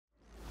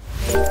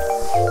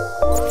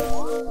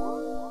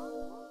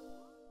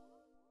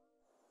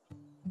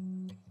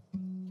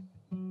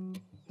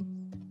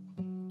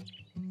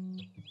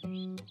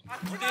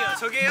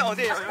저기에요?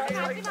 어디에요?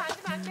 앉으면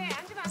안 돼.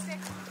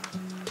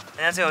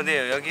 안녕하세요.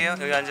 어디에요? 여기에요?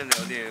 여기 앉으면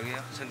돼요. 어디에요?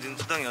 여기요? 저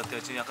눈두덩이 어때요?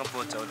 지금 약간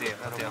부었죠? 어디에요?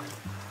 어때요?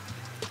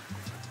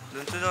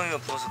 눈두덩이가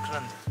부어서 큰일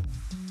났네.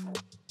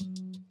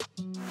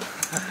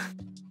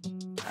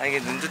 아 이게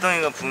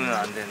눈두덩이가 부으면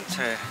안 되는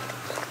잘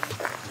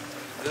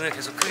눈을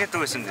계속 크게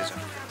뜨고 있으면 되죠.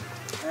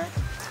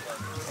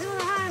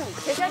 한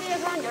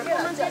제자리에서 한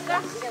 10번만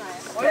짤까?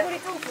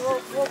 얼굴이 좀 부어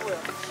보여.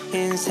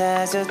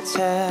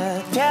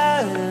 인사조차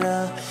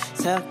별로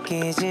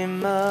섞이지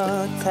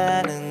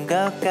못하는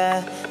것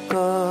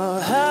같고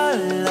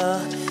홀로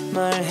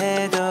뭘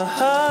해도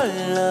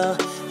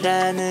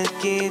홀로라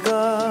느끼고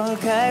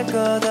갈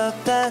곳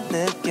없다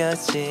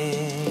느껴질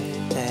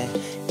때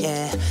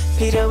yeah.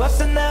 필요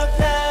없어 no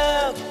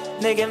no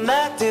내게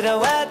막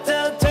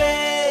들어와도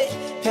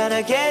돼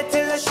편하게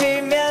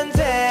들으시면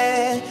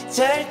돼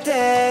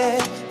절대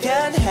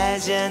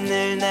변하지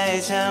않을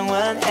나의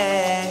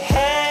정원에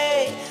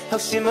hey,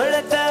 혹시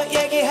몰라 또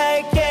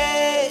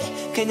얘기할게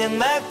그냥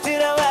막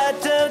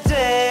들어와도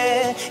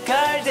돼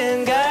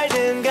garden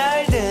garden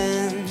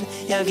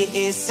garden 여기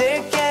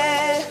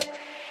있을게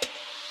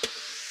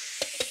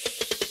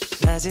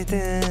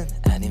낮이든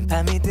아닌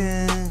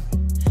밤이든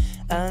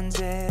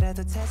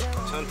언제라도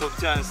찾아와 전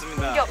덥지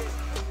않습니다.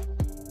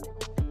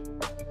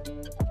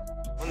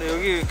 근데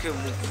여기 이렇게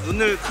뭐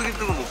눈을 크게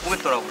뜨고 못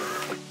보겠더라고요.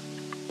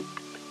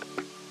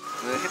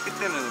 왜 햇빛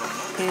때문에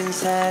그런가?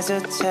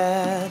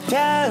 인사조차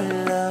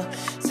별로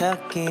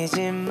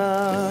섞이지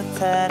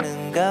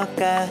못하는 것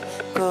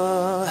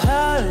같고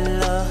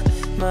홀로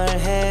뭘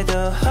해도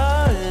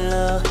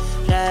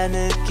홀로라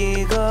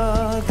느끼고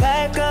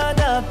갈 곳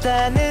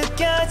없다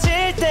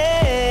느껴질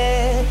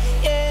때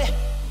yeah.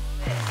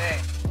 네.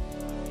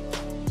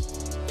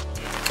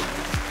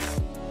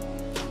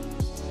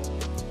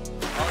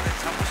 근데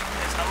자고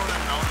싶은데 잠오면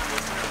나오는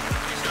모습을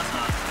보기 싫어서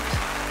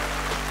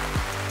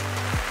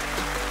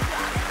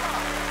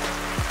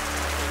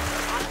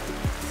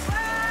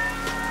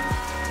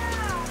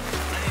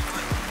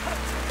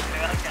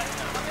내가 한 게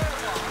아니라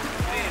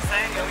우리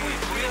사연이 여기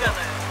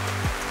보이잖아요.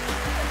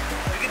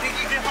 여기 되게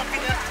그냥 확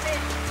그냥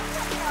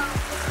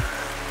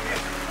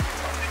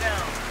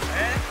예?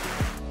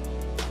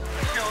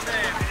 이렇게 오늘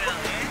그냥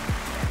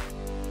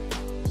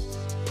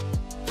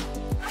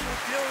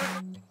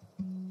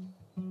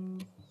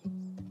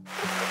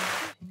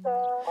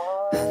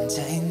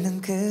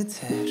앉아있는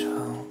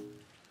그대로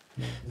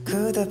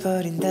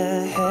굳어버린다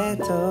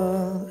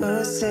해도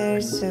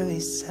웃을 수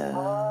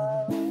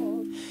있어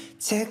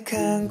책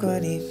한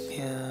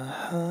권이면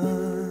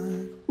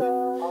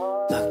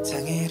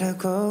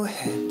막장이라고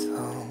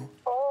해도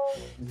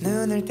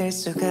눈을 뗄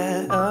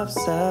수가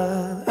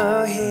없어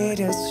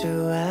오히려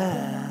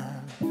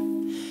좋아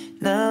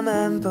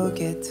너만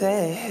보게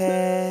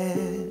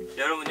돼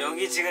여러분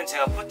여기 지금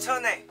제가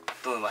포천에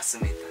또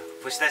왔습니다.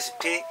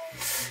 보시다시피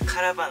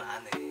카라반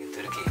안에 또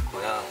이렇게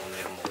있고요.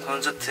 오늘 뭐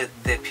콘서트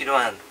때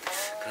필요한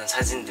그런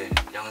사진들,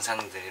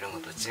 영상들 이런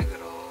것도 찍으러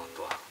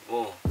또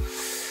왔고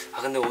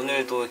아 근데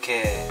오늘 또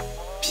이렇게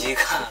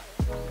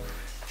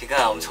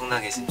비가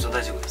엄청나게 지금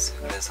쏟아지고 있어요.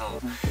 그래서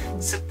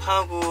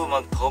습하고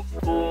막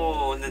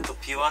덥고 근데 또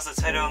비 와서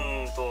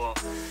촬영 또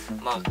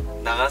막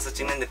나가서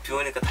찍는데 비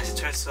오니까 다시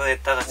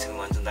철수했다가 지금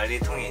완전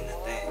난리통에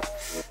있는데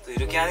또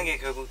이렇게 하는 게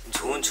결국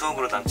좋은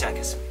추억으로 남지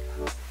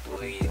않겠습니까?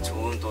 또 이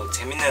좋은 또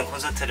재밌는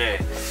콘서트를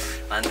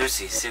만들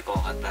수 있을 것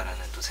같다라는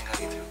또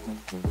생각이 들고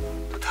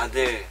또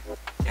다들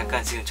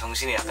약간 지금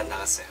정신이 약간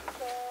나갔어요.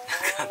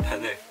 약간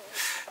다들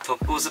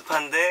덥고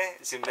습한데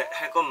지금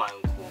할 건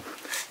많고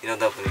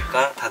이러다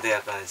보니까 다들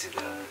약간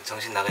지금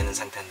정신 나가 있는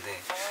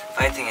상태인데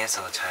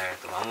파이팅해서 잘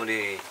또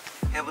마무리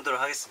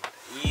해보도록 하겠습니다.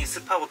 이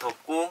습하고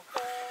덥고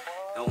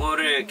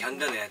요거를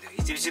견뎌내야 돼요.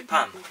 이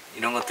찝찝함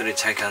이런 것들을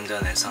잘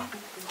견뎌내서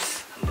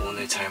한번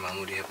오늘 잘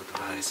마무리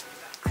해보도록 하겠습니다.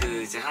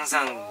 그 이제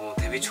항상 뭐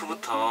데뷔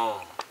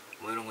초부터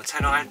뭐 이런 거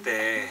촬영할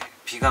때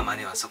비가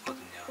많이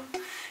왔었거든요.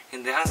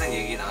 근데 항상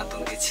얘기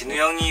나왔던 게 진우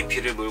형이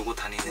비를 몰고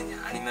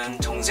다니느냐 아니면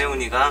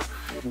정재훈이가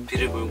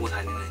비를 몰고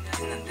다니느냐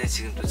했는데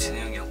지금 또 진우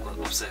형이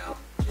없어요.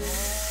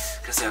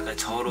 그래서 약간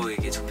저로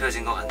이게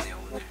좁혀진 것 같네요.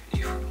 오늘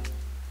이후로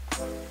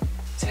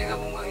제가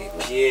뭔가 이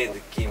비의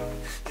느낌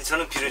근데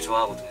저는 비를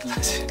좋아하거든요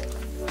사실.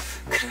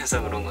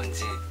 그래서 그런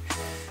건지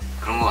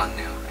그런 것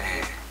같네요.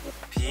 네.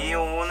 비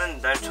오는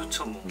날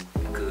좋죠. 뭐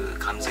그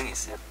감성이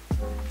있어요.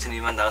 저는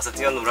이만 나가서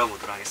뛰어놀아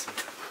보도록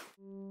하겠습니다.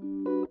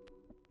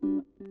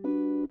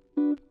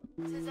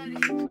 제자리.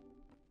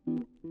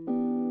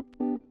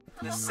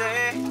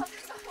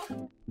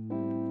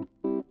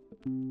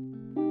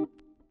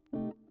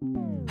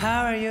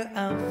 How are you?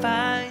 I'm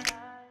fine.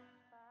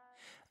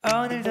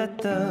 오늘도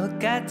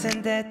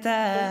똑같은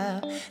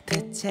대답.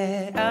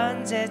 대체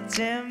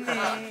언제쯤이면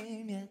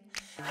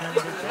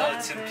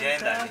지금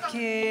비하인드 아니야?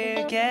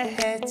 길게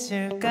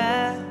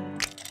해줄까?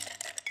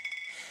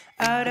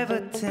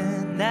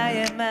 얼어붙은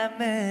나의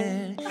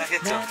맘을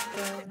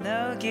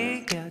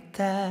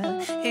녹이려다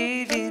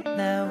입이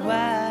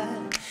나와.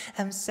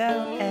 I'm so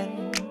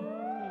in.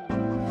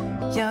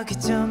 여기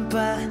좀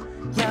봐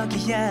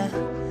여기야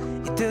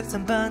이 두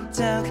손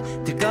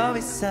번쩍 들고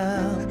있어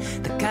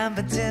딱 한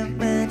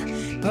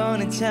번쯤은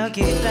보는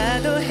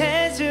척이라도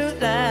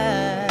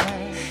해주라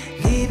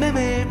네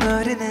맘을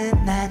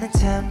모르는 나는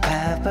참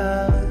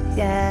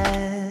바보야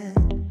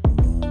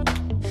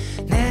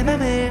내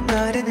맘을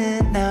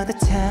모르는 너도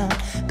참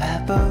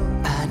바보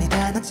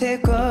아니다 넌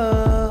최고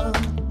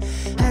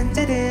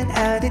언제든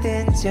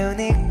어디든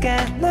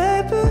좋으니까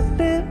널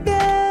부르면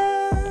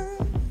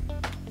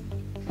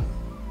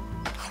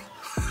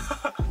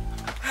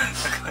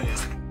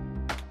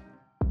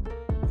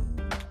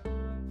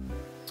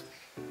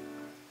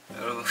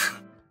여러분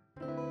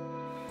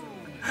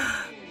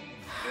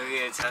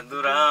여기에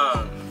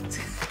자두랑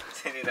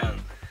체리랑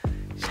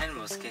샤인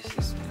머스켓이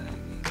있습니다.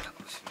 여기 딱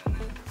보시면은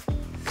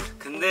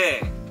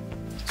근데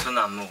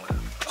저는 안 먹어요.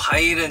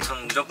 과일은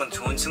저는 무조건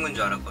좋은 친구인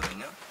줄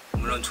알았거든요.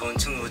 물론 좋은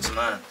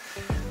친구지만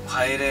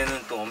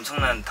과일에는 또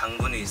엄청난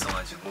당분이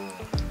있어가지고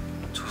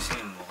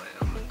조심히 먹어야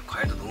돼요.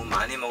 과일도 너무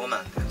많이 먹으면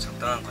안 돼요.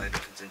 적당한 과일도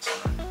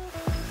괜찮지만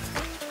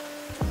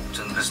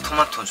저는 그래서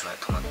토마토 좋아해요.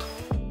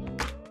 토마토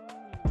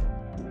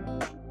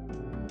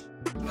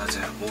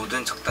맞아요.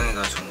 뭐든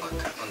적당히가 좋은 것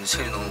같아요. 근데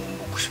체리 너무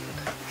먹고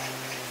싶은데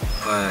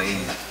뭐야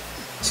이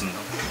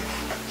진동.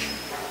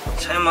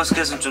 샤인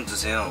머스켓은 좀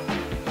드세요.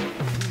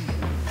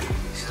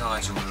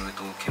 씻어가지고 여기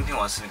또 캠핑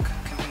왔으니까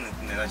캠핑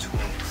느낌 내가지고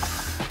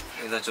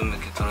여기다 좀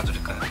이렇게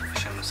덜어드릴까요?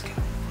 샤인 머스켓.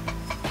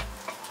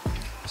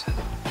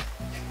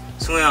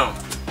 승우 형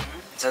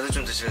자두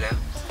좀 드실래요?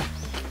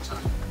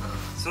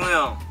 승우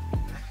형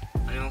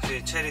아니면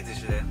혹시 체리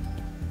드실래요?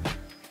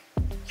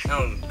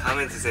 형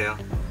다음에 드세요.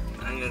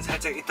 아니면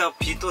살짝 이따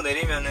비 또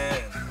내리면은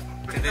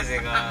그때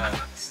제가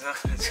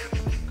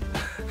씻어가지고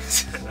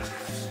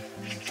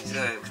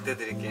그때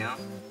드릴게요.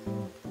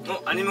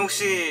 아니면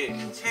혹시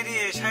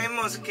체리의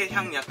샤인머스켓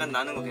향 약간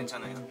나는 거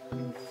괜찮아요?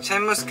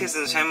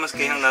 샤인머스켓은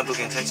샤인머스켓 향 나도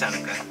괜찮지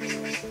않을까요?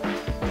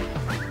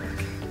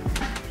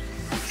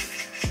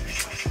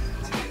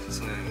 제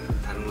손을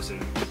다른 모습을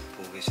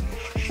보고 계시네요.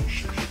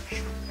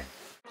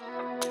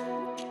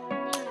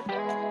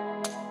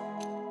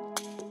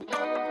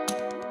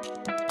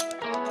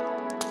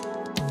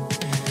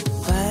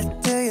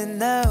 What do you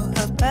know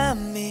about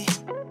me?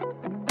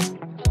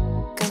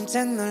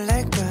 깜짝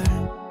놀랄걸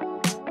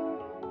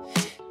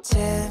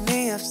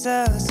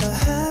재미없어서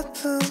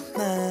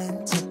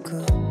하품만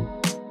자꾸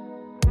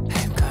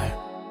할걸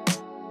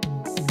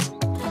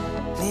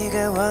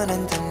네가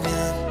원한다면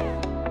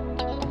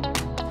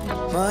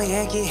뭐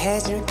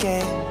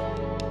얘기해줄게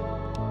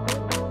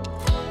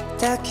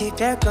딱히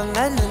별거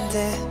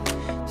많은데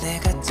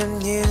내가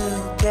좀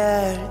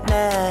유별나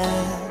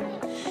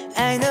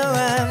I know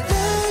I'm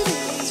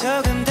lonely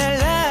조금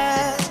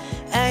달라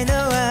I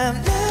know I'm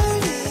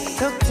lonely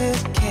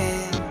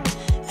독특해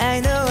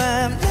I know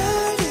I'm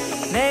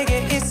lonely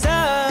내게 있어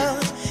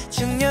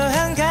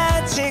중요한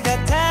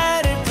가치가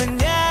다를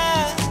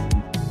뿐이야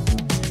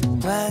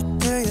What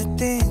do you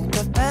think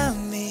about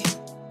me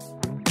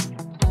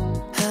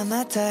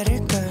아마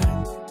다를걸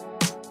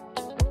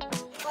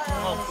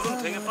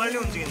구름 되게 빨리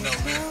움직인다.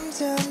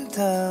 점점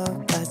더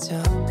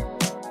빠져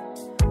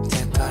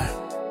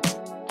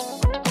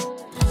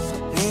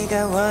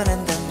네가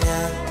원한다면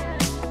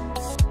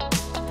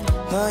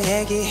뭐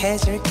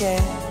얘기해줄게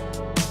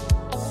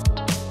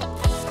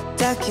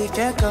딱히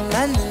별거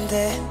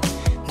많은데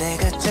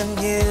내가 좀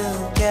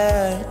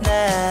유별나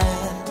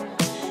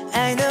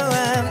I know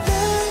I'm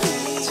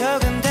lonely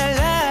조금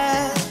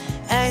달라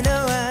I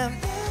know I'm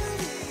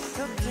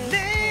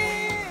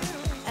lonely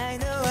I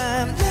know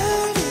I'm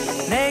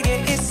lonely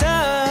내게 있어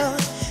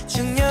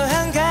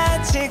중요한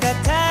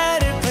가치가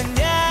다를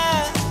뿐이야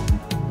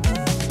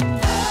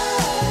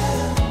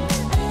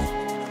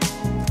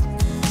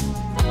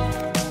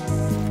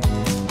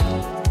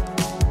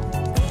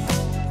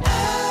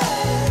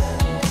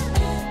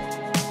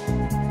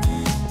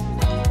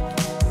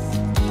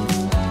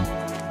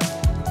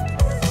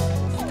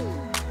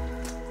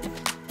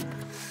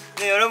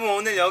네, 여러분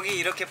오늘 여기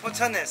이렇게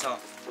포천에서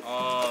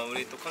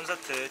우리 또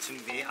콘서트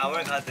준비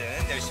아월 가든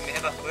열심히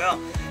해봤고요.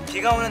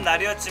 비가 오는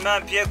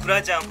날이었지만 비에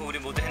굴하지 않고 우리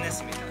모두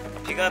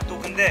해냈습니다. 비가 또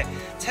근데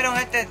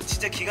촬영할 때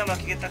진짜 기가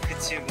막히게 딱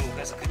그치고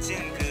그래서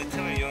그친 그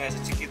틈을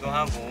이용해서 찍기도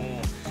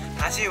하고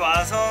다시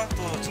와서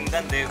또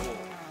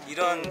중단되고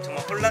이런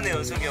정말 혼란의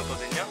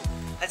연속이었거든요.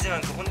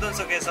 하지만 그 혼돈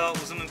속에서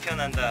웃음은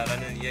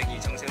피어난다라는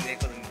이야기 정세훈이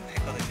했거든요.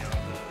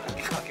 그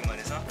기가 막힌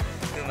말에서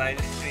그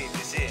말들이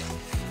있듯이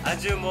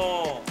아주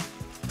뭐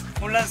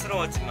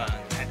혼란스러웠지만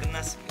잘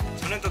끝났습니다.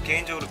 저는 또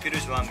개인적으로 비를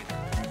좋아합니다.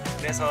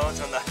 그래서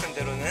저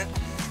나름대로는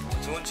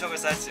좋은 추억을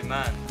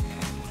쌓았지만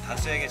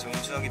다수에게 좋은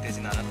추억이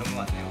되진 않았던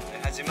것 같네요. 네,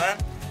 하지만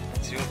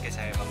즐겁게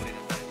잘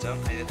마무리됐다는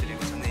점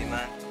알려드리고 저는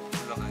이만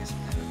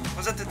물러가겠습니다.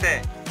 콘서트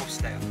때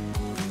봅시다요.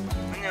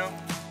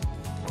 안녕.